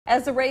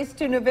As the race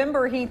to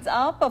November heats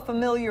up, a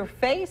familiar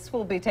face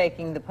will be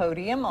taking the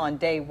podium on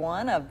day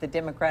one of the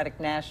Democratic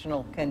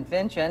National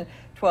Convention.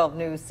 12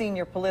 News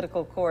senior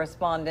political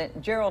correspondent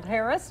Gerald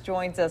Harris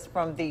joins us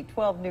from the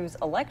 12 News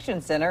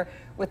Election Center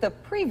with a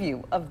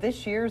preview of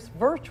this year's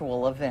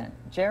virtual event.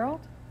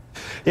 Gerald?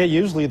 Yeah,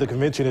 usually the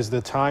convention is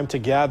the time to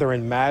gather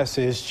in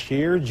masses,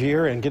 cheer,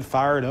 jeer, and get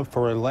fired up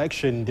for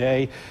Election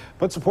Day.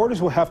 But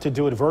supporters will have to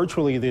do it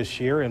virtually this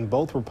year, and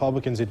both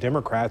Republicans and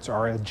Democrats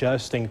are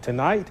adjusting.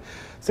 Tonight,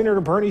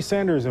 Senator Bernie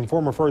Sanders and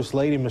former First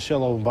Lady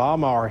Michelle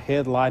Obama are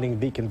headlining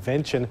the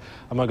convention.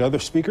 Among other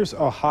speakers,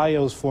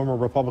 Ohio's former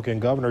Republican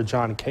Governor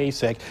John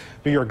Kasich,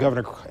 New York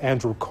Governor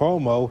Andrew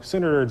Cuomo,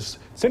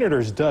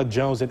 Senators Doug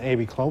Jones and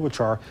Amy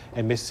Klobuchar,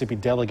 and Mississippi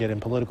delegate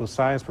and political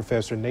science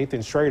professor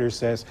Nathan Schrader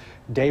says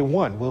day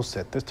one will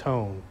set the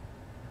tone.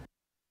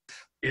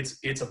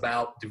 It's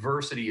about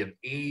diversity of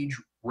age,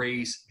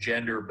 race,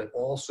 gender, but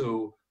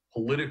also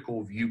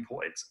political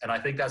viewpoints. And I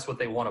think that's what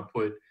they want to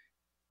put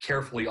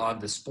carefully on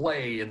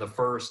display in the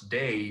first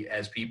day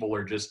as people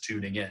are just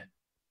tuning in.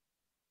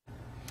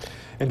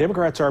 And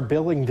Democrats are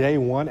billing day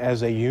one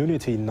as a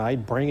unity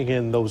night, bringing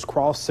in those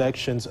cross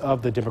sections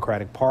of the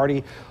Democratic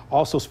Party.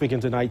 Also speaking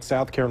tonight,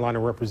 South Carolina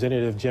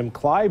Representative Jim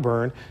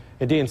Clyburn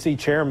and DNC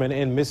Chairman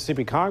and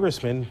Mississippi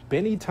Congressman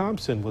Benny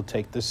Thompson will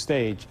take the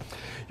stage.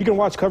 You can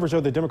watch coverage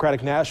of the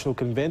Democratic National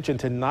Convention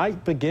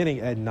tonight beginning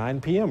at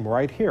 9 p.m.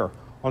 right here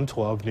on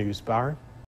 12 News. Byron?